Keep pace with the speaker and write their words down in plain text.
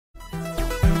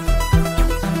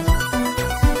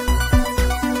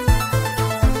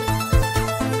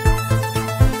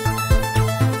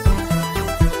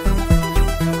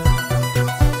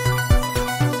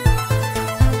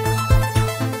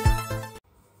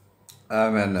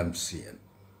I'm Ennemcien.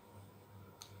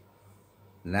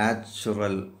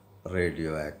 Natural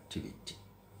radioactivity.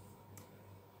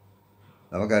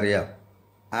 നമുക്കറിയാം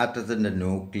ആറ്റത്തിൻ്റെ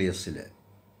ന്യൂക്ലിയസിൽ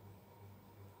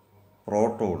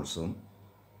പ്രോട്ടോൺസും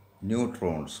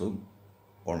ന്യൂട്രോൺസും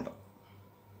ഉണ്ട്.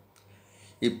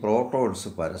 ഈ പ്രോട്ടോൺസ്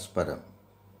പരസ്പരം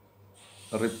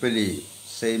റിപ്പൽ ചെയ്യും,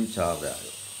 സെയിം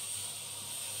ചാർജാകും.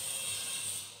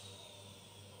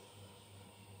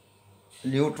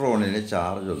 ന്യൂട്രോണിന്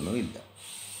ചാർജൊന്നുമില്ല.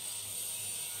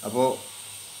 അപ്പോൾ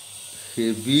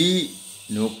ഹെവി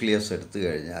ന്യൂക്ലിയസ് എടുത്തു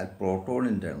കഴിഞ്ഞാൽ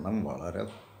പ്രോട്ടോണിൻ്റെ എണ്ണം വളരെ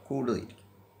കൂടുതൽ.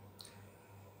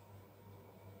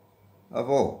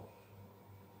 അപ്പോൾ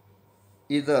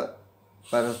ഇത്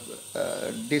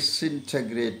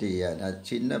ഡിസിൻറ്റഗ്രേറ്റ് ചെയ്യാൻ,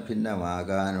 ഛിന്ന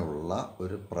ഭിന്നമാകാനുള്ള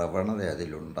ഒരു പ്രവണത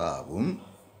അതിലുണ്ടാവും.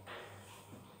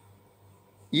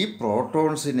 ഈ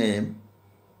പ്രോട്ടോൺസിനെയും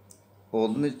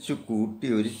ഒന്നിച്ചു കൂട്ടി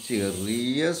ഒരു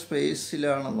ചെറിയ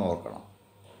സ്പേസിലാണെന്ന് ഓർക്കണം.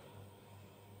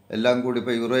 എല്ലാം കൂടി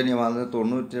ഇപ്പോൾ യുറേനിയം അതിന്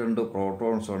 92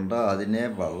 പ്രോട്ടോൺസ് ഉണ്ട്. അതിനെ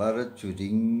വളരെ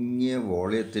ചുരുങ്ങിയ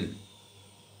വോളിയത്തിൽ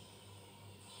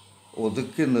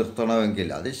ഒതുക്കി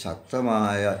നിർത്തണമെങ്കിൽ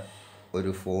അതിശക്തമായ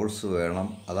ഒരു ഫോഴ്സ് വേണം.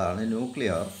 അതാണ്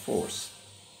ന്യൂക്ലിയർ ഫോഴ്സ്.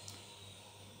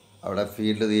 അവിടെ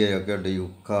ഫീൽഡ് തിയറിയൊക്കെ ഉണ്ട്,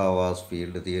 യുക്കാവാസ്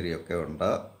ഫീൽഡ് തിയറിയൊക്കെ ഉണ്ട്.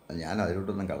 ഞാൻ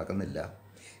അതിലോട്ടൊന്നും കടക്കുന്നില്ല.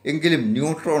 എങ്കിലും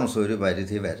ന്യൂട്രോൺസ് ഒരു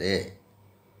പരിധി വരെ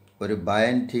ഒരു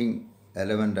ബൈൻഡിങ്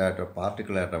എലമെൻ്റായിട്ട്,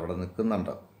 പാർട്ടിക്കിളായിട്ട് അവിടെ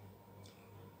നിൽക്കുന്നുണ്ട്.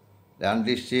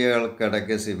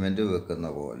 രണ്ടിഷ്ടികൾക്കിടയ്ക്ക് സിമെൻറ്റ് വെക്കുന്ന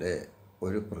പോലെ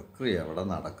ഒരു പ്രക്രിയ അവിടെ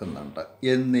നടക്കുന്നുണ്ട്.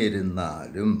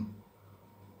 എന്നിരുന്നാലും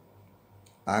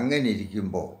അങ്ങനെ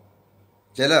ഇരിക്കുമ്പോൾ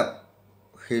ചില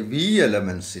ഹെവി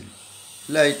എലമെൻസിൽ,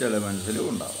 ലൈറ്റ് എലമെൻസിലും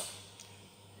ഉണ്ടാവാം.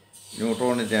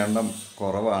 ന്യൂട്രോണിൻ്റെ എണ്ണം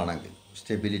കുറവാണെങ്കിൽ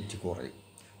സ്റ്റെബിലിറ്റി കുറയും.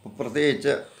 അപ്പോൾ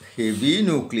പ്രത്യേകിച്ച് ഹെവി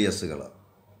ന്യൂക്ലിയസുകൾ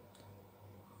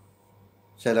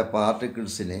ചില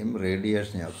പാർട്ടിക്കിൾസിനെയും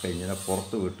റേഡിയേഷനെയും ഒക്കെ ഇങ്ങനെ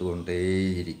പുറത്ത്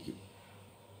വിട്ടുകൊണ്ടേയിരിക്കും.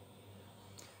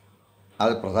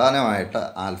 അത് പ്രധാനമായിട്ട്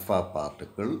ആൽഫ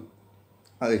പാർട്ടിക്കിൾ,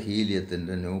 അത്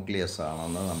ഹീലിയത്തിൻ്റെ ന്യൂക്ലിയസ്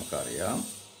ആണെന്ന് നമുക്കറിയാം.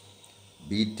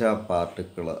 ബീറ്റ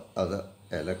പാർട്ടിക്കിൾ അത്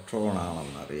ഇലക്ട്രോൺ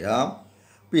ആണെന്നറിയാം.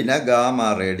 പിന്നെ gamma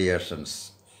radiations,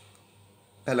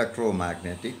 electro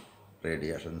magnetic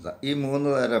radiations. ഈ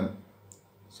 3 തരം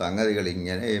സംഗതികൾ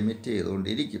ഇങ്ങനെ എമിറ്റ്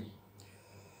ചെയ്തുകൊണ്ടിരിക്കും.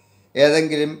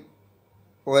 ഏതെങ്കിലും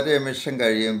ഒരു എമിഷൻ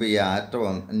കഴിയുമ്പോൾ ഈ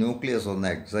ന്യൂക്ലിയസ് ഒന്ന്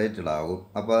എക്സൈറ്റഡ് ആകും.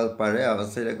 അപ്പോൾ അത് പഴയ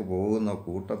അവസ്ഥയിലേക്ക് പോകുന്ന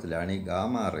കൂട്ടത്തിലാണ് ഈ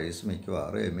ഗാമ റേസ്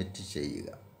മിക്കവാറും എമിറ്റ് ചെയ്യുക.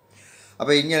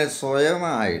 അപ്പോൾ ഇങ്ങനെ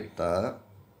സ്വയമായിട്ട്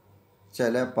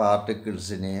ചില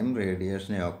പാർട്ടിക്കിൾസിനെയും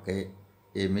റേഡിയേഷനെയും ഒക്കെ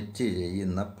എമിറ്റ്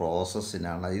ചെയ്യുന്ന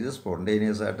പ്രോസസ്സിനാണ് ഇത്.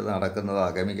 സ്പോണ്ടേനിയസ് ആയിട്ട് നടക്കുന്നത്.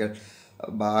 കെമിക്കൽ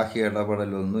ബാഹ്യ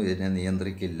ഇടപെടലൊന്നും ഇതിനെ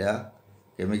നിയന്ത്രിക്കില്ല.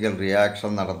 കെമിക്കൽ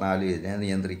റിയാക്ഷൻ നടന്നാലും ഇതിനെ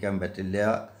നിയന്ത്രിക്കാൻ പറ്റില്ല.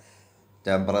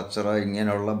 ടെമ്പറേച്ചർ,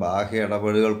 ഇങ്ങനെയുള്ള ബാഹ്യ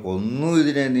ഇടപെടലുകൾക്കൊന്നും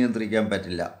ഇതിനെ നിയന്ത്രിക്കാൻ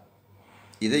പറ്റില്ല.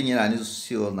 ഇതിങ്ങനെ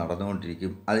അനുസ്യൂതം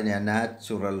നടന്നുകൊണ്ടിരിക്കും. അതിനെ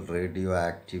നാച്ചുറൽ റേഡിയോ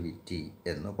ആക്ടിവിറ്റി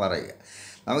എന്ന് പറയുക.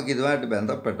 നമുക്കിതുമായിട്ട്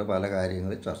ബന്ധപ്പെട്ട് പല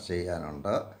കാര്യങ്ങൾ ചർച്ച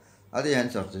ചെയ്യാനുണ്ട്. അത് ഞാൻ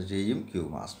ചർച്ച ചെയ്യും ക്യൂ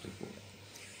മാസ്റ്ററിൽ കൂടെ.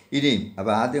 ഇനിയും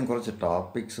അപ്പോൾ ആദ്യം കുറച്ച്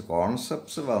ടോപ്പിക്സ്,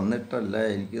 കോൺസെപ്റ്റ്സ് വന്നിട്ടല്ല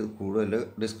എനിക്ക് കൂടുതൽ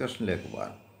ഡിസ്കഷനിലേക്ക്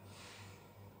പോകാൻ.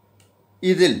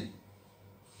 ഇതിൽ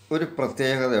ഒരു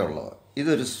പ്രത്യേകതയുള്ളത്,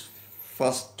 ഇതൊരു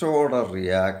first order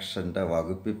റിയാക്ഷൻ്റെ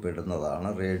വകുപ്പിൽപ്പെടുന്നതാണ്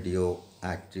radio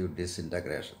active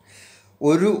disintegration.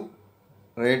 ഒരു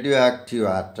റേഡിയോ ആക്റ്റീവ്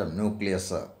ആറ്റം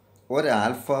ന്യൂക്ലിയസ് ഒരു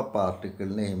ആൽഫ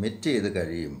പാർട്ടിക്കിളിനെ എമിറ്റ് ചെയ്ത്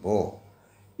കഴിയുമ്പോൾ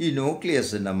ഈ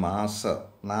ന്യൂക്ലിയസിൻ്റെ മാസ്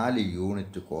 4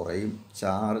 യൂണിറ്റ് കുറയും,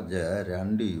 ചാർജ്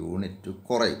 2 യൂണിറ്റ്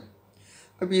കുറയും.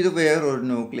 അപ്പോൾ ഇത് വേറൊരു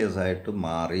ന്യൂക്ലിയസ് ആയിട്ട്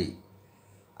മാറി.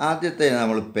 ആദ്യത്തെ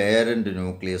നമ്മൾ പേരൻ്റ്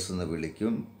ന്യൂക്ലിയസ് എന്ന്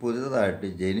വിളിക്കും. പുതുതായിട്ട്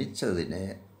ജനിച്ചതിനെ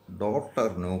ഡോട്ടർ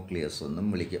ന്യൂക്ലിയസ് എന്നും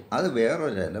വിളിക്കും. അത്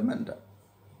വേറൊരു എലമെൻറ്റാണ്.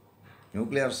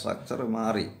 ന്യൂക്ലിയർ സ്ട്രക്ചർ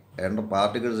മാറി,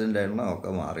 പാർട്ടിക്കിൾസിൻ്റെ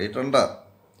എണ്ണമൊക്കെ മാറിയിട്ടുണ്ട്.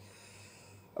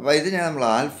 അപ്പോൾ ഇതിനെ നമ്മൾ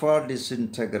ആൽഫ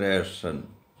ഡിസിൻറ്റഗ്രേഷൻ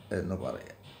എന്ന്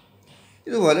പറയാം.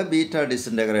 ഇതുപോലെ ബീറ്റ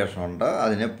ഡിസിൻറ്റഗ്രേഷൻ ഉണ്ട്.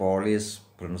 അതിന് പോളീസ്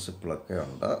പ്രിൻസിപ്പിളൊക്കെ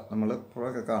ഉണ്ട്, നമ്മൾ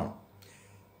ഇപ്പോഴൊക്കെ കാണും.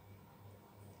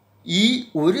 ഈ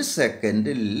 1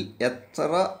 സെക്കൻഡിൽ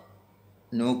എത്ര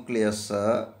ന്യൂക്ലിയസ്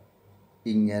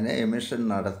ഇങ്ങനെ എമിഷൻ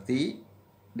നടത്തി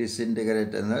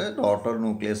ഡിസിൻറ്റഗ്രേറ്റ് എന്ന ഡോട്ടർ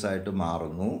ന്യൂക്ലിയസ് ആയിട്ട്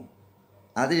മാറുന്നു,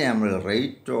 അതിനെ നമ്മൾ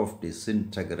റേറ്റ് ഓഫ്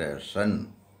ഡിസിൻറ്റഗ്രേഷൻ,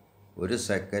 1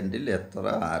 സെക്കൻഡിൽ എത്ര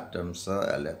ആറ്റംസ്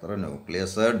അല്ല എത്ര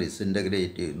ന്യൂക്ലിയസ്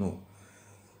ഡിസിൻറ്റഗ്രേറ്റ് ചെയ്യുന്നു,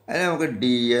 അതിനെ നമുക്ക്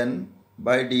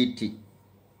dN/dt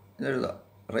എന്നെഴുതാം.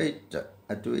 Rate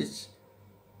at which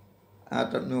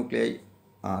atom nuclei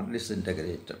R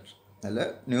disintegrated, അല്ല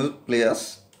nucleus,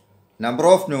 number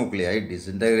of nuclei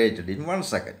disintegrated in 1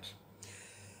 second.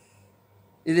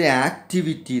 ഇത്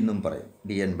ആക്ടിവിറ്റി എന്നും പറയും.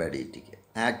 dN/dtക്ക്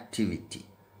ആക്ടിവിറ്റി.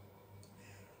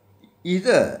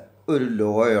 ഇത് ഒരു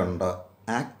ലോയുണ്ട്,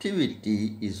 activity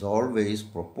is always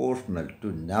proportional to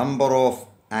number of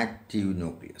active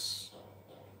nucleus.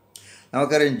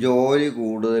 നമുക്കറിയാം ജോലി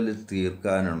കൂടുതൽ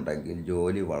തീർക്കാനുണ്ടെങ്കിൽ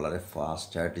ജോലി വളരെ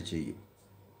ഫാസ്റ്റായിട്ട് ചെയ്യും.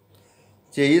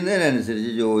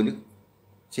 ചെയ്യുന്നതിനനുസരിച്ച് ജോലി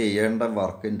ചെയ്യേണ്ട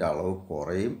വർക്കിൻ്റെ അളവ്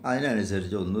കുറയും,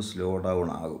 അതിനനുസരിച്ച് ഒന്ന് സ്ലോ ഡൗൺ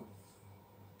ആകും.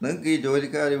 നിങ്ങൾക്ക് ഈ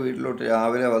ജോലിക്കാർ വീട്ടിലോട്ട്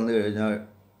രാവിലെ വന്നു കഴിഞ്ഞാൽ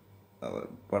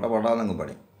പടപടാന്നങ്ങ്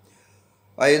പണി,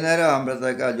 വൈകുന്നേരം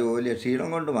ആകുമ്പോഴത്തേക്ക് ആ ജോലി ക്ഷീണം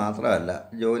കൊണ്ട് മാത്രമല്ല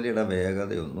ജോലിയുടെ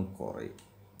വേഗതയൊന്നും കുറയും.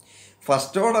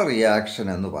 ഫസ്റ്റ് ഓർഡർ റിയാക്ഷൻ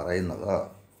എന്ന് പറയുന്നത്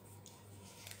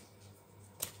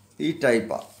ഈ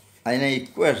ടൈപ്പാണ്. അതിനെ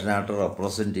ഇക്വേഷനായിട്ട്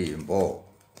റെപ്രസെൻ്റ് ചെയ്യുമ്പോൾ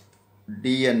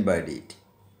dN/dt,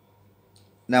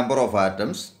 നമ്പർ ഓഫ്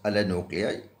ആറ്റംസ് അല്ലെ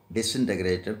ന്യൂക്ലിയൈ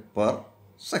ഡിസിൻറ്റഗ്രേറ്റഡ് പെർ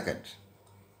സെക്കൻഡ്.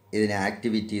 ഇതിനെ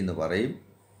ആക്ടിവിറ്റി എന്ന് പറയും,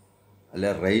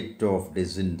 അല്ലെ റേറ്റ് ഓഫ്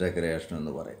ഡിസിൻറ്റഗ്രേഷൻ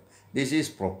എന്ന് പറയും. This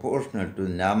is proportional to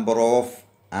number of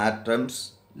atoms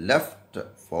left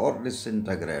for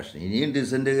disintegration. ഇനിയും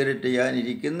ഡിസിൻറ്റഗ്രേറ്റ്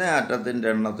ചെയ്യാനിരിക്കുന്ന ആറ്റത്തിൻ്റെ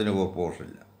എണ്ണത്തിന്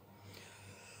പ്രൊപ്പോർഷനില്ല.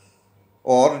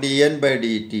 Or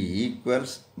dN/dt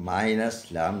equals minus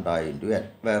lambda into n,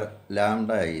 where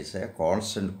lambda is a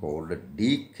constant called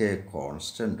decay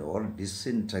constant or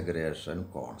disintegration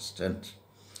constant.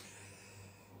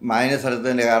 Minus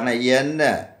എടുത്തതിൻ്റെ കാരണം n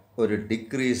ഒരു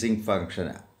decreasing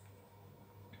ഫങ്ഷനാണ്.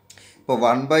 ഇപ്പോൾ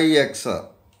 1/x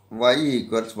y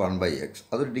equals 1/x,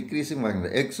 അതൊരു decreasing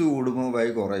function. X കൂടുമ്പോൾ y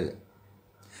കുറയുക.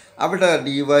 അവിടെ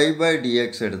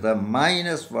dy/dx എടുത്താൽ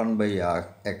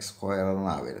 -1/x²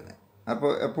 എന്നാണ് വരുന്നത്.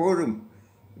 അപ്പോൾ എപ്പോഴും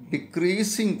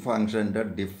ഡിക്രീസിങ് ഫങ്ഷൻ്റെ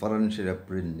ഡിഫറൻഷ്യൽ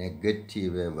എപ്പോഴും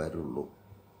നെഗറ്റീവേ വരുള്ളൂ.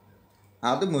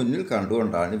 അത് മുന്നിൽ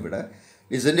കണ്ടുകൊണ്ടാണ് ഇവിടെ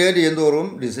ഡിസിൻറ്റഗ്രേറ്റ് ചെയ്യുന്നതോറും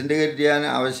ഡിസിൻറ്റഗ്രേറ്റ് ചെയ്യാൻ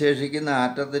അവശേഷിക്കുന്ന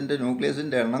ആറ്റത്തിൻ്റെ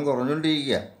ന്യൂക്ലിയസിൻ്റെ എണ്ണം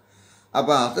കുറഞ്ഞുകൊണ്ടിരിക്കുക.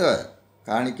 അപ്പോൾ അത്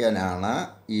കാണിക്കാനാണ്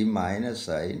ഈ മൈനസ്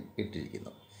സൈൻ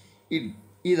ഇട്ടിരിക്കുന്നത്.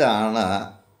 ഇതാണ്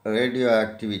റേഡിയോ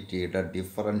ആക്ടിവിറ്റിയുടെ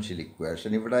ഡിഫറൻഷ്യൽ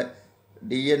ഇക്വേഷൻ. ഇവിടെ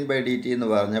dN/dt എന്ന്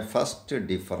പറഞ്ഞ ഫസ്റ്റ്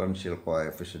ഡിഫറൻഷ്യൽ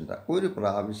കോഎഫിഷ്യൻ്റ് ഒരു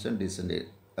പ്രാവശ്യം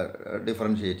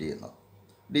ഡിഫറൻഷ്യേറ്റ് ചെയ്യുന്നത്.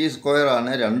 d²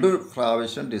 ആണ് 2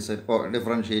 പ്രാവശ്യം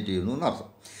ഡിഫറൻഷ്യേറ്റ് ചെയ്യുന്നു എന്നർത്ഥം.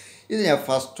 ഇത് ഞാൻ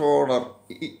ഫസ്റ്റ് ഓർഡർ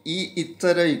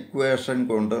ഇത്തരം ഇക്വേഷൻ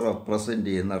കൊണ്ട് റെപ്രസെൻ്റ്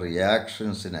ചെയ്യുന്ന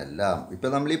റിയാക്ഷൻസിനെല്ലാം ഇപ്പോൾ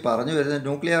നമ്മൾ ഈ പറഞ്ഞു വരുന്ന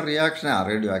ന്യൂക്ലിയർ റിയാക്ഷനാണ്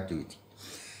റേഡിയോ ആക്ടിവിറ്റി.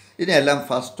 ഇതിനെല്ലാം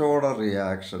ഫസ്റ്റ് ഓർഡർ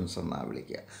റിയാക്ഷൻസ് എന്നാണ്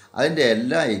വിളിക്കുക. അതിൻ്റെ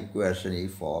എല്ലാ ഇക്വേഷൻ ഈ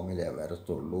ഫോമിലേ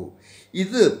വരത്തുള്ളൂ.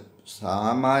 ഇത്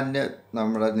സാമാന്യ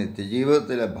നമ്മുടെ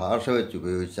നിത്യജീവിതത്തിലെ ഭാഷ വെച്ച്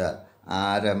ഉപയോഗിച്ചാൽ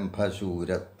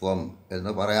ആരംഭശൂരത്വം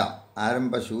എന്ന് പറയാം.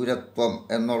 ആരംഭശൂരത്വം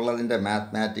എന്നുള്ളതിൻ്റെ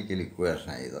മാത്തമാറ്റിക്കൽ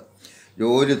ഇക്വേഷനാണ് ഇത്.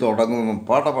 ജോലി തുടങ്ങുമ്പം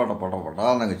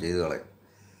പടപടാന്നങ്ങ് ചെയ്ത് കളയും.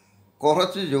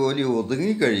 കുറച്ച് ജോലി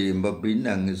ഒതുങ്ങിക്കഴിയുമ്പോൾ പിന്നെ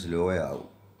അങ്ങ് സ്ലോ ആവും.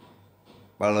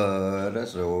 വളരെ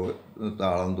സ്ലോ,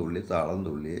 താളം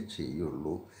തുള്ളിയേ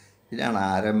ചെയ്യുള്ളൂ. ഇതിനാണ്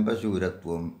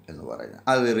ആരംഭശൂരത്വം എന്ന് പറയുന്നത്.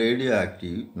 അത് റേഡിയോ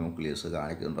ആക്റ്റീവ് ന്യൂക്ലിയസ്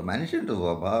കാണിക്കുന്നുണ്ട്. മനുഷ്യൻ്റെ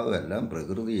സ്വഭാവം എല്ലാം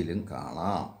പ്രകൃതിയിലും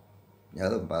കാണാം.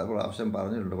 അത് പല പ്രാവശ്യം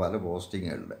പറഞ്ഞിട്ടുണ്ട് പല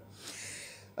പോസ്റ്റിങ്ങുകളിൽ.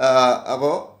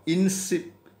 അപ്പോൾ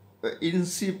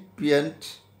ഇൻസിപ്പിയൻറ്റ്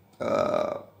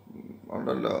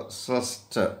ഉണ്ടല്ലോ,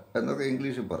 സ്ട്രെസ്ഡ് എന്നൊക്കെ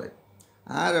ഇംഗ്ലീഷിൽ പറയും.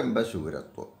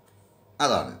 ആരംഭശൂരത്വം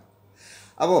അതാണ്.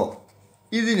 അപ്പോൾ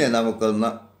ഇതിനെ നമുക്കൊന്ന്,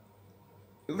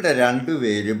 ഇവിടെ 2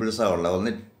 വേരിയബിൾസാണ് ഉള്ളത്.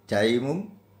 ഒന്ന് ടൈമും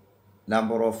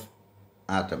നമ്പർ ഓഫ്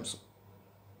ആറ്റംസും.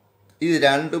 ഇത്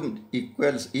രണ്ടും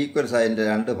ഈക്വൽസ് അതിൻ്റെ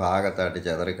 2 ഭാഗത്തായിട്ട്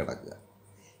ചിതറിക്കിടക്കുക.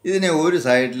 ഇതിനെ ഒരു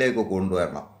സൈഡിലേക്ക്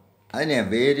കൊണ്ടുവരണം. അതിനെ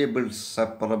വേരിയബിൾ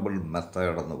സെപ്പറബിൾ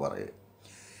മെത്തേഡ് എന്ന് പറയും.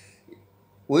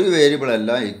 ഒരു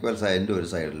വേരിയബിളെല്ലാം ഈക്വൽസ് അതിൻ്റെ ഒരു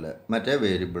സൈഡിൽ, മറ്റേ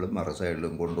വേരിയബിളും മറു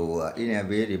സൈഡിലും കൊണ്ടുപോവുക. ഇതിനെ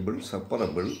വേരിയബിൾ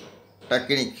സെപ്പറബിൾ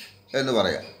ടെക്നിക്ക് എന്ന്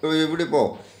പറയാം. ഇവിടെ ഇപ്പോൾ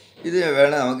ഇത്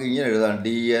വേണേൽ നമുക്ക് ഇങ്ങനെ എഴുതാം: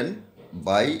 dN/n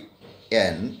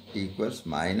ഈക്വൽസ്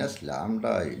 -λ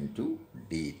ഇൻറ്റു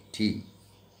dt.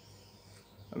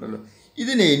 ഉണ്ടല്ലോ.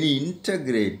 ഇതിനെ ഇനി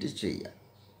ഇൻറ്റഗ്രേറ്റ് ചെയ്യാം.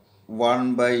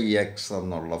 1/x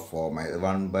എന്നുള്ള ഫോം.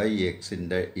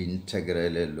 1/xൻ്റെ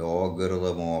ഇൻറ്റഗ്രല്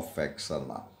ലോഗറിതം ഓഫ് x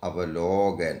എന്നാണ്. അപ്പോൾ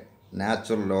log n,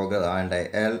 നാച്ചുറൽ ലോഗ് ആണ്ട്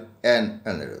ln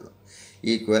എന്നെഴുതും.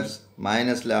 ഈക്വൽസ്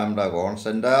 -λ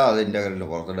കോൺസ്റ്റൻ്റ്, അത് ഇൻറ്റഗ്രലിന്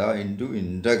പുറത്തിടുക, ഇൻറ്റു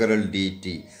ഇൻറ്റഗ്രൽ dt.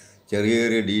 ചെറിയ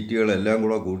ചെറിയ ഡിറ്റികളെല്ലാം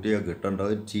കൂടെ കൂട്ടിയാൽ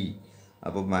കിട്ടേണ്ടത് t.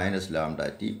 അപ്പോൾ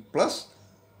 -λt plus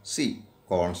c,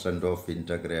 constant of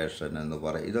integration എന്ന്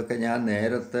പറയും. ഇതൊക്കെ ഞാൻ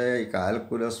നേരത്തെ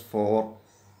കാൽക്കുലസ് ഫോർ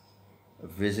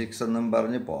ഫിസിക്സ് എന്നും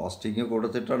പറഞ്ഞ് പോസ്റ്റിങ്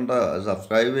കൊടുത്തിട്ടുണ്ട്. അത്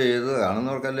സബ്സ്ക്രൈബ് ചെയ്ത്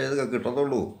കാണുന്നവർക്കല്ലേ ഇതൊക്കെ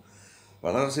കിട്ടത്തുള്ളൂ.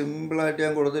 വളരെ സിമ്പിളായിട്ട്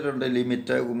ഞാൻ കൊടുത്തിട്ടുണ്ട്.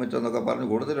 ലിമിറ്റ് കുമിറ്റ് എന്നൊക്കെ പറഞ്ഞ്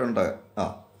കൊടുത്തിട്ടുണ്ട്.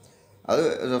 അത്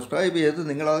സബ്സ്ക്രൈബ് ചെയ്ത്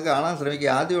നിങ്ങളത് കാണാൻ ശ്രമിക്കുക.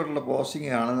 ആദ്യമായിട്ടുള്ള പോസ്റ്റിങ്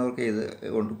കാണുന്നവർക്ക് ഇത്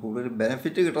കൊണ്ട് കൂടുതൽ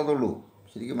ബെനിഫിറ്റ് കിട്ടത്തുള്ളൂ.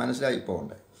 ശരിക്കും മനസ്സിലായി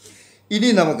പോകണ്ടേ. ഇനി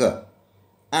നമുക്ക്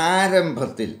ആരംഭം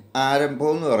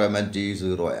എന്ന് പറയുമ്പോൾ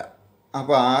T0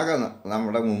 അപ്പോൾ ആകെ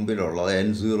നമ്മുടെ മുമ്പിലുള്ളത്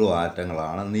N0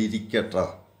 ആറ്റങ്ങളാണെന്ന് ഇരിക്കട്ടെ.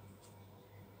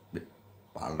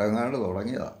 പണ്ടങ്ങാണ്ട്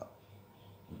തുടങ്ങിയതാണ്.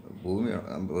 ഭൂമി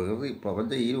പ്രകൃതി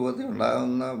പ്രപഞ്ചം ഈ രൂപത്തിൽ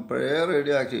ഉണ്ടാകുന്നപ്പോഴേ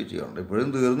റേഡിയോ ആക്ടിവിറ്റി ഉണ്ട്. ഇപ്പോഴും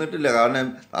തീർന്നിട്ടില്ല, കാരണം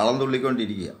താളം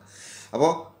തുള്ളിക്കൊണ്ടിരിക്കുക.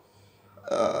 അപ്പോൾ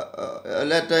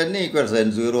let n equals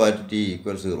n0 at t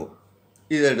equals 0.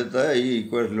 ഇതെടുത്ത് ഈ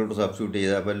ഈക്വേഷനിലോട്ട് സബ്സ്റ്റിറ്റ്യൂട്ട്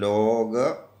ചെയ്താൽ അപ്പോൾ log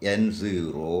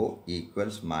n0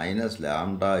 equals minus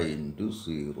lambda into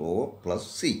 0 plus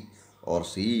c, or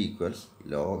c equals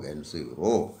log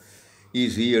n0. ഈ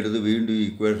c എടുത്ത് വീണ്ടും ഈ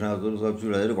ഈക്വേഷനകത്തോട്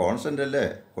സബ്സ്റ്റിറ്റ്യൂട്ട്, അതൊരു കോൺസ്റ്റൻ്റ് അല്ലേ,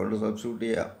 കൊണ്ട് സബ്സ്റ്റിറ്റ്യൂട്ട്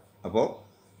ചെയ്യാം. അപ്പോൾ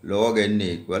log n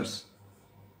equals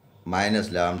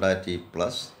minus lambda T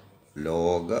plus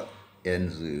log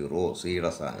n0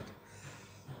 സിയുടെ സ്ഥാനത്ത്.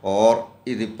 ഓർ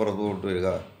ഇതിപ്പുറത്തോട്ട് വരിക,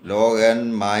 log n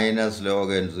minus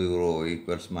log n0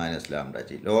 equals minus lambda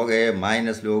T. Log A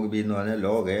minus log B എന്ന് പറഞ്ഞാൽ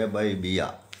ലോഗ് എ ബൈ ബി ആ.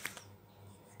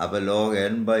 അപ്പോൾ log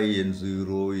n by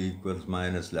n0 equals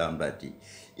minus lambda T.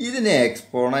 ഇതിനെ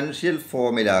exponential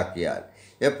ഫോമിലാക്കിയാൽ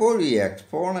എപ്പോഴും ഈ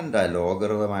എക്സ്പോണൻ്റാണ്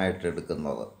ലോഗറിതമായിട്ട്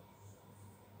എടുക്കുന്നത്.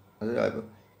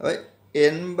 അപ്പോൾ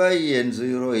n by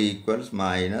n0 equals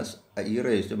minus E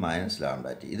raise to minus lambda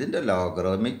T. ഇതിൻ്റെ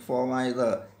ലോഗറിതമിക് ഫോമായത്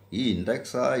ഈ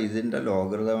ഇൻഡെക്സാണ് ഇതിൻ്റെ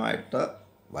ലോഗറിതമായിട്ട്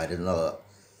വരുന്നത്.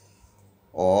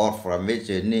 Or from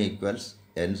which n equals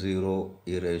n0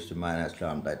 E raise to minus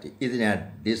lambda T. ഇതിനെ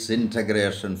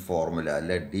ഡിസിൻറ്റഗ്രേഷൻ ഫോർമുല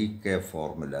അല്ലെ ഡി കെ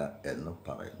ഫോർമുല എന്ന്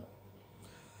പറയുന്നു.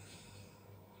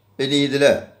 ഇനി ഇതിൽ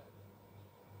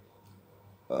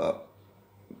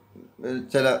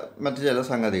മറ്റു ചില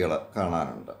സംഗതികൾ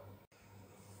കാണാനുണ്ട്.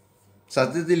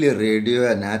 സത്യത്തിൽ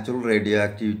നാച്ചുറൽ റേഡിയോ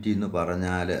ആക്ടിവിറ്റി എന്ന്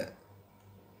പറഞ്ഞാൽ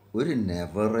ഒരു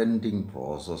നെവർ എൻഡിങ്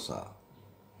പ്രോസസ്സാണ്.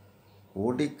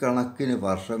 കോടിക്കണക്കിന്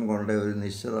വർഷം കൊണ്ട് ഒരു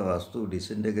നിശ്ചിത വസ്തു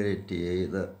ഡിസിൻറ്റഗ്രേറ്റ്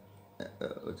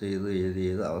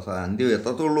ചെയ്ത് അവസാനം അന്ത്യം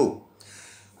എത്തത്തുള്ളൂ.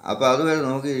 അപ്പോൾ അതുവരെ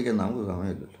നോക്കിയിരിക്കാൻ നമുക്ക്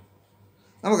സമയമില്ലല്ലോ.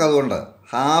 നമുക്കതുകൊണ്ട്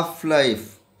ഹാഫ് ലൈഫ്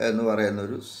എന്ന്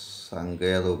പറയുന്നൊരു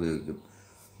സങ്കേതം ഉപയോഗിക്കും.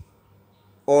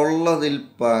 ഉള്ളതിൽ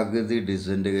പകുതി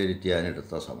ഡിസിൻറ്റഗ്രേറ്റ്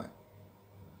ചെയ്യാനെടുത്ത സമയം,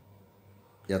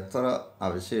 എത്ര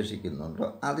അവശേഷിക്കുന്നുണ്ടോ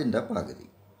അതിൻ്റെ പകുതി.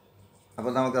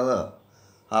 അപ്പോൾ നമുക്കത്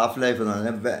ഹാഫ് ലൈഫ് എന്ന്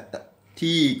പറഞ്ഞാൽ ടി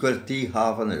ഈക്വൽ ടി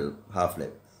ഹാഫ് എന്ന് എഴുതും, ഹാഫ്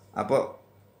ലൈഫ്. അപ്പോൾ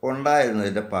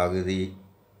ഉണ്ടായിരുന്നതിൻ്റെ പകുതി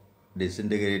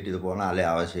ഡിസിൻറ്റഗ്രേറ്റ് ചെയ്ത് പോകണം, അല്ലെ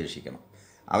അവശേഷിക്കണം.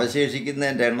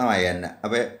 അവശേഷിക്കുന്നതിൻ്റെ എണ്ണമായി n.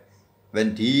 അപ്പോൾ when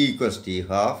T equals T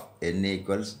half n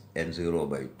equals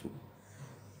n0/2.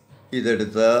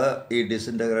 ഇതെടുത്ത് ഈ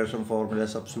ഡിസിൻറ്റഗ്രേഷൻ ഫോർമുല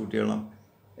സബ്സ്റ്റിറ്റ്യൂട്ട് ചെയ്യണം.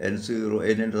 n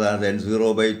സ്ഥാനത്ത്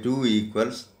n0/2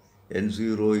 equals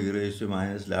n0 E raise to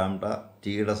minus lambda,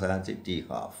 ടിയുടെ സ്ഥാനത്ത് ടി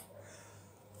ഹാഫ്.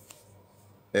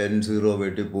 n0/2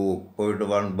 പോയിട്ട്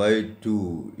 1/2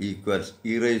 equals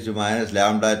E raise to minus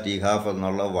lambda T half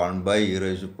എന്നുള്ള 1/e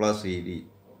raise two plus E D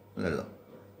എന്നെഴുതാം.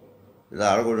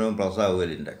 ഇതാണ് കൊണ്ടുവരും പ്ലസ് ആവുക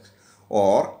index.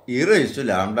 Or E raise to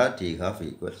lambda T half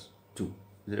equals 2.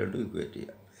 ഇത് രണ്ടും ഇക്വേറ്റ്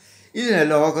ചെയ്യാം. ഇതിനെ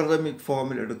ലോഗറിതമിക്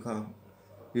ഫോമിൽ എടുക്കാം.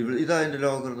 ഇതതിൻ്റെ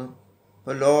ലോഗറിതം.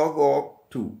 അപ്പോൾ log of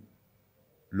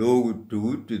 2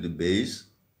 to the base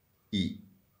e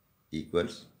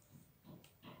equals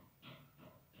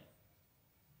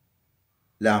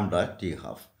lambda T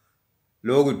half.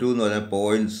 Log 2 എന്ന് പറഞ്ഞാൽ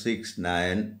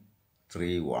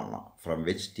 0.6931, from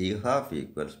which T half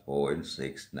equals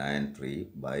 0.693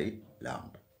 by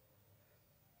lambda.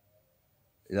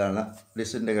 ഇതാണ്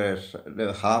ഡിസിൻറ്റഗ്രേഷൻ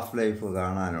ഹാഫ് ലൈഫ്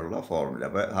കാണാനുള്ള ഫോർമുല.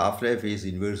 അപ്പോൾ half life is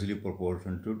inversely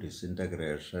proportion to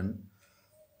disintegration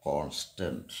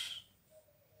constant.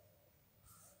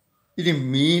 ഇനി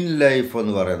മീൻ life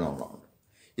എന്ന് പറയുന്ന ഒന്നാണ്.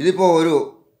 ഇതിപ്പോൾ ഒരു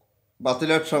 10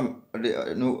 ലക്ഷം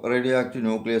റേഡിയോ ആക്റ്റീവ്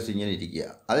ന്യൂക്ലിയസ് ഇങ്ങനെ ഇരിക്കുക.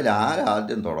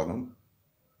 അതിലാദ്യം തുടങ്ങും,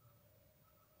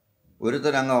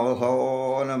 ഒരുത്തൻ അങ്ങ്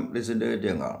അവസാനം ഡിസിൻറ്റഗ്രേറ്റ്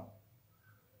ചെയ്യാൻ കാണും.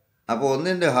 അപ്പോൾ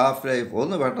ഒന്നിൻ്റെ ഹാഫ് ലൈഫ്,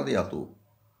 ഒന്ന് പെട്ടെന്ന് ചത്തു,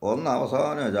 ഒന്ന്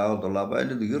അവസാനം ചാകത്തുള്ളൂ. അപ്പോൾ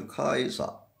അതിൻ്റെ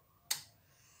ദീർഘായുസാണ്.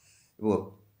 ഇപ്പോൾ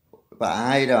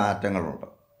 1000 ആറ്റങ്ങളുണ്ട്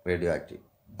റേഡിയോ ആക്റ്റീവ്.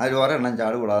 അതിൽ ഒരെണ്ണം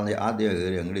ചാടുകൂടാതെ ആദ്യം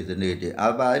കയറി അങ്ങ് ഡിസിൻറ്റഗ്രേറ്റ് ചെയ്യും.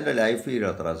 അപ്പോൾ അതിൻ്റെ ലൈഫ് പീരീഡ്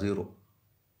എത്ര? 0.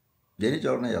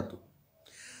 ജനിച്ചോടനെ ചത്തു.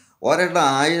 ഒരെണ്ണം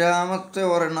 1000ാമത്തെ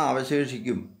ഒരെണ്ണം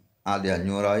അവശേഷിക്കും. ആദ്യം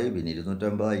 500ആയി, പിന്നെ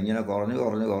 250, ഇങ്ങനെ കുറഞ്ഞ്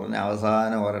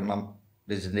അവസാനം ഒരെണ്ണം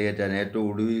ഡിസിൻറ്റഗ്രേറ്റ് ചെയ്യാൻ ഏറ്റവും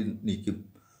ഒടുവിൽ നിൽക്കും.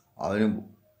 അതിന്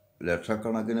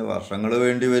ലക്ഷക്കണക്കിന് വർഷങ്ങൾ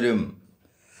വേണ്ടി വരും.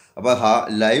 അപ്പോൾ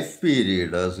ലൈഫ്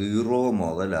പീരീഡ് 0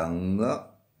 മുതൽ അങ്ങ്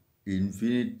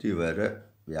ഇൻഫിനിറ്റി വരെ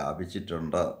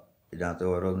വ്യാപിച്ചിട്ടുണ്ട്. ഇതിനകത്ത്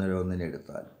ഓരോന്നിനെ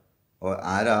എടുത്താൽ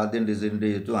ആരാദ്യം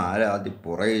ഡിസിൻറ്റഗ്രേറ്റ് ചെയ്തു, ആരാദ്യം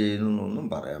പുറകെ ചെയ്യുന്നൊന്നും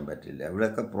പറയാൻ പറ്റില്ല.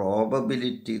 ഇവിടെയൊക്കെ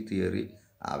പ്രോബബിലിറ്റി തിയറി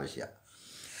ആവശ്യമാണ്.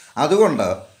 അതുകൊണ്ട്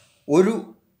ഒരു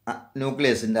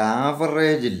ന്യൂക്ലിയസിൻ്റെ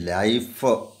ആവറേജ്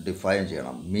ലൈഫ് ഡിഫൈൻ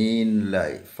ചെയ്യണം. മീൻ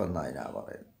ലൈഫ് എന്നതിനാണ്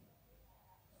പറയുന്നത്.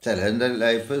 ചിലതിൻ്റെ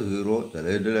ലൈഫ് 0,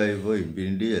 ചിലതിൻ്റെ ലൈഫ്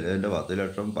ഇൻഫിനിറ്റി, ചിലതിൻ്റെ 10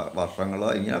 ലക്ഷം വർഷങ്ങൾ,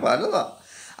 ഇങ്ങനെ പലതാണ്.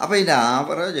 അപ്പോൾ ഇതിൻ്റെ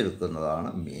ആവറേജ് എടുക്കുന്നതാണ്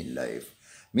മീൻ life.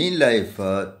 Mean life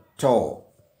to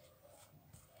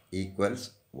equals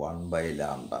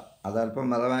 1/λ. അതല്പം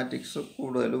mathematics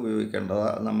കൂടുതൽ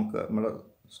ഉപയോഗിക്കേണ്ടതാണ്, നമുക്ക് നമ്മുടെ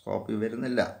സ്കോപ്പിൽ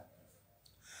വരുന്നില്ല.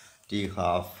 T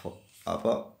half.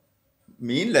 അപ്പോൾ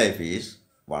മീൻ life is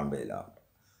 1/λ.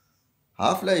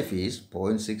 Half life is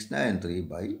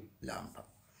 0.693/λ.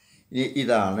 ഇനി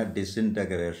ഇതാണ്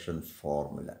disintegration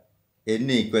formula. n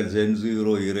 = n0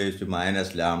 e⁻λt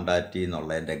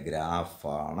എന്നുള്ളതിൻ്റെ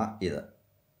ഗ്രാഫാണ് ഇത്.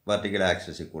 വെർട്ടിക്കൽ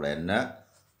ആക്സിസിൽ കൂടെ n,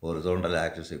 ഹൊറിസോണ്ടൽ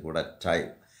ആക്സിസിൽ കൂടെ ടൈം.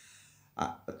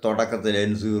 തുടക്കത്തിൽ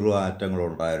n0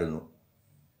 ആറ്റങ്ങളുണ്ടായിരുന്നു,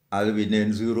 അത് പിന്നെ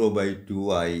n0/2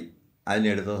 ആയി.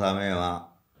 അതിനെടുത്ത സമയമാണ്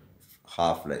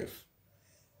ഹാഫ് ലൈഫ്.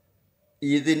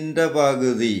 ഇതിൻ്റെ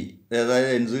പകുതി,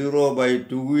 അതായത്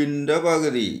n0/2ൻ്റെ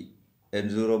പകുതി,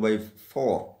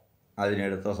 n0/4,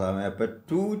 അതിനെടുത്ത സമയം ഇപ്പം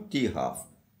 2t ഹാഫ്,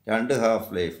 2 ഹാഫ്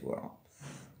ലൈഫ് വേണം.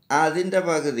 അതിൻ്റെ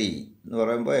പകുതി എന്ന്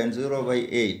പറയുമ്പോൾ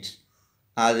n0/8,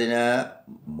 അതിന്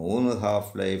 3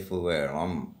 ഹാഫ് ലൈഫ്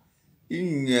വേണം.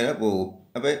 ഇങ്ങനെ പോകും.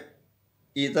 അപ്പം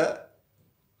ഇത്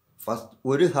ഫസ്റ്റ്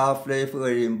ഒരു ഹാഫ് ലൈഫ്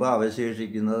കഴിയുമ്പോൾ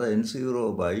അവശേഷിക്കുന്നത്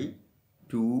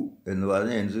n0/2 എന്ന്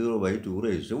പറഞ്ഞാൽ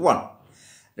n0/2⁻1.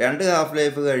 2 ഹാഫ്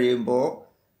ലൈഫ് കഴിയുമ്പോൾ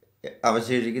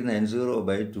അവശേഷിക്കുന്ന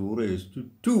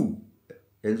n0/2⁻2.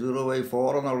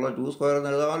 n0/4 എന്നുള്ള 2² എന്ന്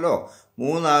എഴുതാമല്ലോ.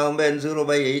 3 ആകുമ്പോൾ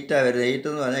n0/8 വരുന്നത്. 8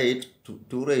 എന്ന് പറഞ്ഞാൽ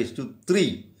 2⁻3.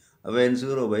 അപ്പോൾ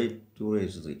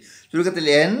n0/2⁻3. ചുരുക്കത്തിൽ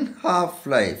n ഹാഫ്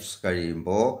ലൈഫ്സ്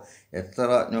കഴിയുമ്പോൾ എത്ര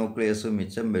ന്യൂക്ലിയസ്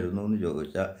മിച്ചം വരുന്നു എന്ന്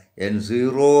ചോദിച്ചാൽ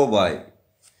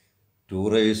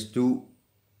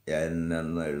n0/2⁻n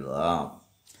എന്ന് എഴുതാം.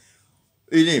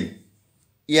 ഇനിയും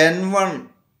n1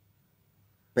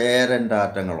 പേരൻ്റ്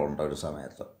ആറ്റങ്ങളുണ്ട് ഒരു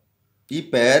സമയത്ത്. ഈ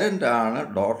പേരൻ്റാണ്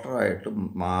ഡോട്ടറായിട്ട്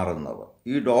മാറുന്നത്.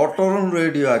 ഈ ഡോട്ടറും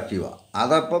റേഡിയോ ആക്റ്റീവാണ്.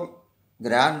 അതപ്പം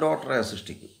ഗ്രാൻഡ് ഡോട്ടറെ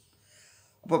സൃഷ്ടിക്കും.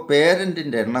 അപ്പോൾ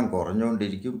പേരൻറ്റിൻ്റെ എണ്ണം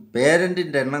കുറഞ്ഞുകൊണ്ടിരിക്കും.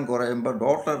 പേരൻറ്റിൻ്റെ എണ്ണം കുറയുമ്പോൾ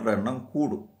ഡോട്ടറുടെ എണ്ണം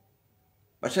കൂടും.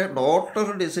 പക്ഷേ ഡോട്ടർ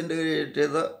ഡിസിൻറ്റഗ്രേറ്റ്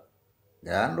ചെയ്ത്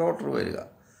ഗ്രാൻഡ് ഡോട്ടർ വരിക,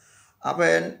 അപ്പോൾ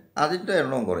അതിൻ്റെ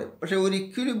എണ്ണവും കുറയും. പക്ഷേ ഒരു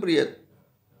ഇക്വിലിബ്രിയം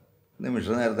നിമിഷ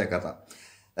നേരത്തെ കഥ,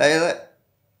 അതായത്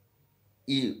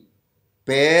ഈ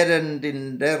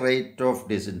പേരൻറ്റിൻ്റെ റേറ്റ് ഓഫ്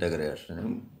ഡിസിൻറ്റഗ്രേഷൻ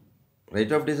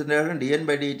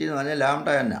dn/dt എന്ന് പറഞ്ഞാൽ ലാംഡ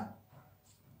തന്നെ.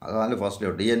 അതാണ് first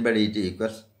law. dn/dt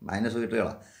minus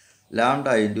കിട്ടുകളാണ് lambda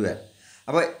into n.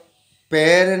 അപ്പോൾ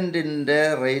പേരൻറ്റിൻ്റെ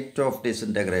റേറ്റ് ഓഫ്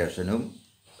ഡിസിൻറ്റഗ്രേഷനും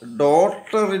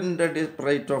ഡോട്ടറിൻ്റെ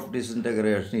റേറ്റ് ഓഫ്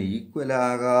ഡിസിൻറ്റഗ്രേഷനും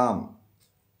ഈക്വലാകാം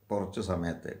കുറച്ച്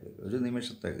സമയത്തേക്ക്, ഒരു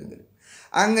നിമിഷത്തേക്കെങ്കിലും.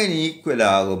 അങ്ങനെ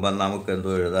ഈക്വലാകുമ്പോൾ നമുക്ക് എന്തോ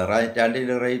എഴുതാം,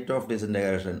 രണ്ടിൻ്റെ rate of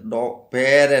disintegration.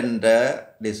 Parent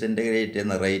disintegrate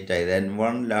ചെയ്യുന്ന റേറ്റ് ആയത്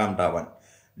n1λ1.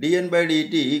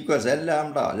 dn/dt = n λ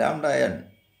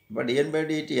അപ്പോൾ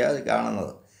dn/dt അത്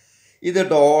കാണുന്നത്. ഇത്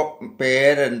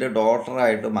പേരൻ്റ്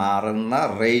ഡോട്ടറായിട്ട് മാറുന്ന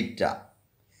റേറ്റാണ്.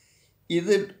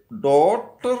 ഇത്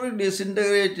ഡോട്ടർ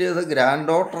ഡിസിൻറ്റഗ്രേറ്റ് ചെയ്ത് ഗ്രാൻഡ്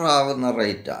ഡോട്ടർ ആകുന്ന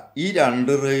റേറ്റാണ്. ഈ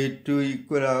രണ്ട് റേറ്റും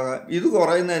ഈക്വലാകാൻ, ഇത്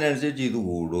കുറയുന്നതിനനുസരിച്ച് ഇത്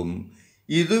കൂടും.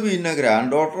 ഇത് പിന്നെ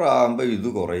ഗ്രാൻഡ് ഡോട്ടർ ആകുമ്പോൾ ഇത്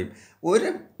കുറയും. ഒരു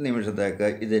നിമിഷത്തേക്ക്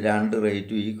ഇത് രണ്ട്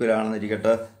റേറ്റും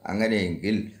ഈക്വലാണെന്നിരിക്കട്ടെ.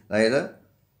 അങ്ങനെയെങ്കിൽ അതായത്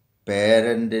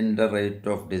പേരൻറ്റിൻ്റെ റേറ്റ്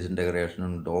ഓഫ്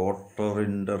ഡിസിൻറ്റഗ്രേഷനും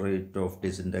ഡോട്ടറിൻ്റെ റേറ്റ് ഓഫ്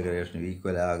ഡിസിൻറ്റഗ്രേഷനും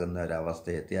ഈക്വലാകുന്ന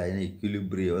ഒരവസ്ഥയെത്തി. അതിന്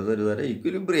ഇക്വിലിബ്രിയം, അതൊരു തരം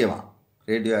ഇക്വിലിബ്രിയമാണ്,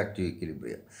 റേഡിയോ ആക്റ്റീവ്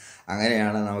ഇക്വിലിബ്രിയം.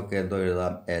 അങ്ങനെയാണ് നമുക്ക് എന്തോ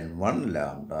എഴുതാം,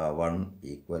 n1λ1 =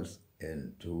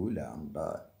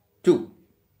 n2λ2.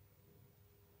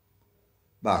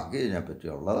 ബാക്കി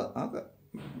ഇതിനെപ്പറ്റിയുള്ളത് നമുക്ക്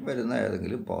വരുന്ന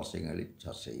ഏതെങ്കിലും പോസ്റ്റിങ്ങളിൽ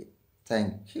ചർച്ച ചെയ്യും.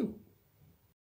 Thank you.